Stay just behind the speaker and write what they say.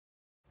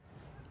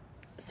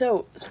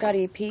So,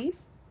 Scotty P,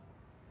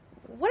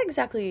 what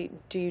exactly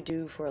do you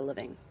do for a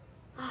living?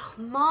 Oh,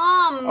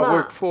 Mom! I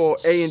work for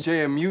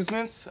A&J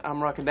Amusements.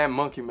 I'm rocking that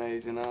monkey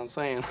maze, you know what I'm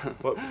saying?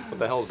 What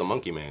the hell is the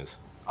monkey maze?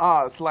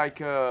 It's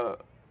like a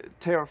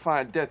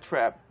terrifying death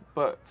trap,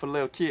 but for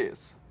little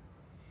kids.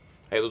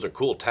 Hey, those are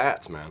cool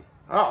tats, man.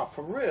 Oh,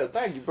 for real.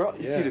 Thank you, bro.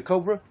 You see the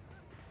cobra?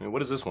 Hey,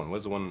 what is this one?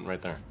 What's the one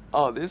right there?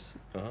 Oh, this?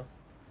 Uh-huh.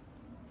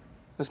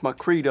 That's my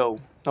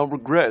credo. No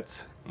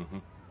regrets. Mm-hmm.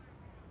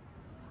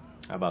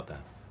 How about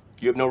that?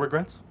 You have no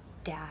regrets?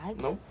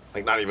 Dad? Nope.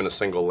 Like not even a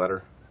single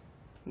letter?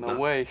 No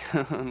way.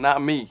 Not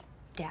me.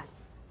 Dad.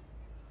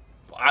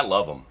 I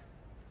love him.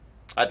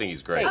 I think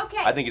he's great.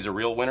 Okay. I think he's a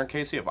real winner,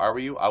 Casey. If I were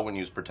you, I wouldn't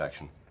use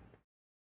protection.